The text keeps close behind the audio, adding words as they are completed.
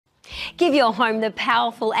Give your home the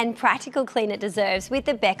powerful and practical clean it deserves with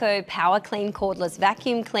the Beko Powerclean Cordless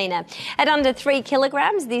Vacuum Cleaner. At under 3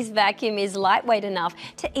 kilograms, this vacuum is lightweight enough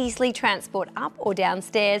to easily transport up or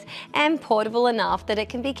downstairs and portable enough that it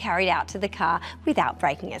can be carried out to the car without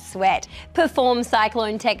breaking a sweat. Perform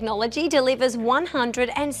Cyclone technology delivers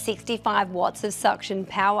 165 watts of suction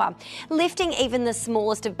power, lifting even the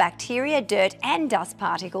smallest of bacteria, dirt and dust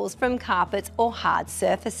particles from carpets or hard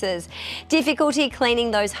surfaces. Difficulty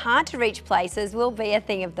cleaning those hard to reach places will be a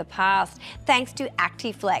thing of the past thanks to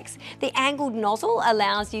ActiFlex. The angled nozzle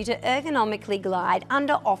allows you to ergonomically glide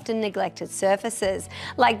under often neglected surfaces,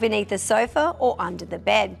 like beneath the sofa or under the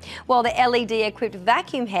bed, while the LED-equipped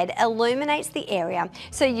vacuum head illuminates the area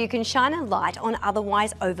so you can shine a light on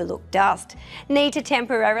otherwise overlooked dust. Need to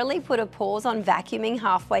temporarily put a pause on vacuuming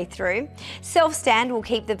halfway through? Self-stand will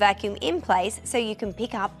keep the vacuum in place so you can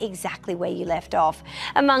pick up exactly where you left off.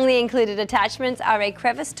 Among the included attachments are a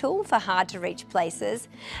crevice tool for hard to reach places,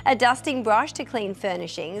 a dusting brush to clean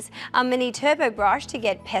furnishings, a mini turbo brush to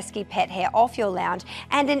get pesky pet hair off your lounge,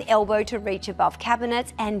 and an elbow to reach above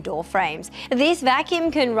cabinets and door frames. This vacuum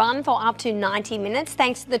can run for up to 90 minutes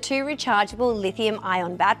thanks to the 2 rechargeable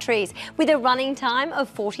lithium-ion batteries with a running time of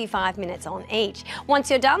 45 minutes on each. Once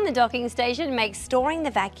you're done, the docking station makes storing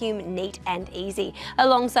the vacuum neat and easy,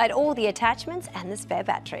 alongside all the attachments and the spare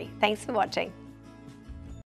battery. Thanks for watching.